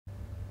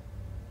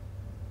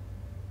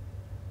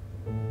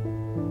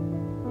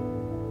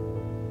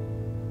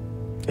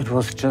It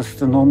was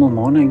just a normal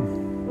morning.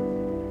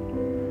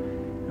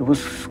 It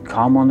was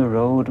calm on the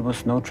road, there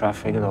was no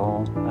traffic at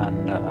all,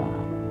 and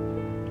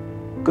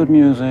good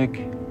music,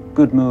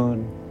 good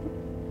mood.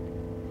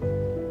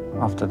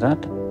 After that,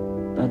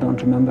 I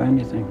don't remember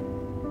anything.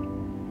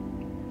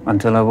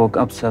 Until I woke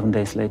up 7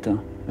 days later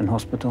in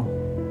hospital.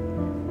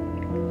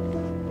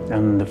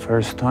 And the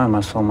first time I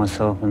saw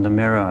myself in the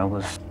mirror, I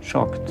was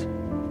shocked.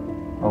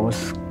 I was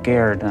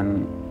scared,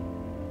 and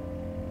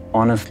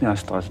honestly, I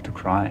started to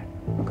cry.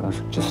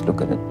 Because just look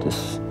at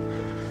it,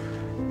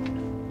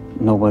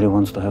 nobody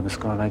wants to have a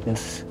scar like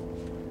this.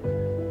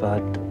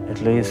 But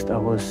at least I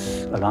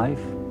was alive.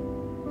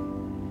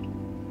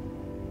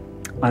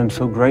 I'm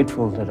so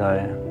grateful that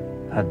I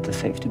had the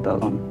safety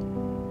belt on.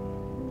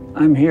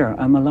 I'm here,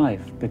 I'm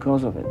alive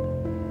because of it.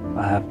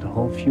 I have the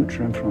whole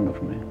future in front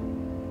of me.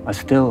 I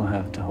still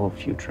have the whole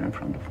future in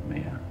front of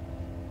me, yeah.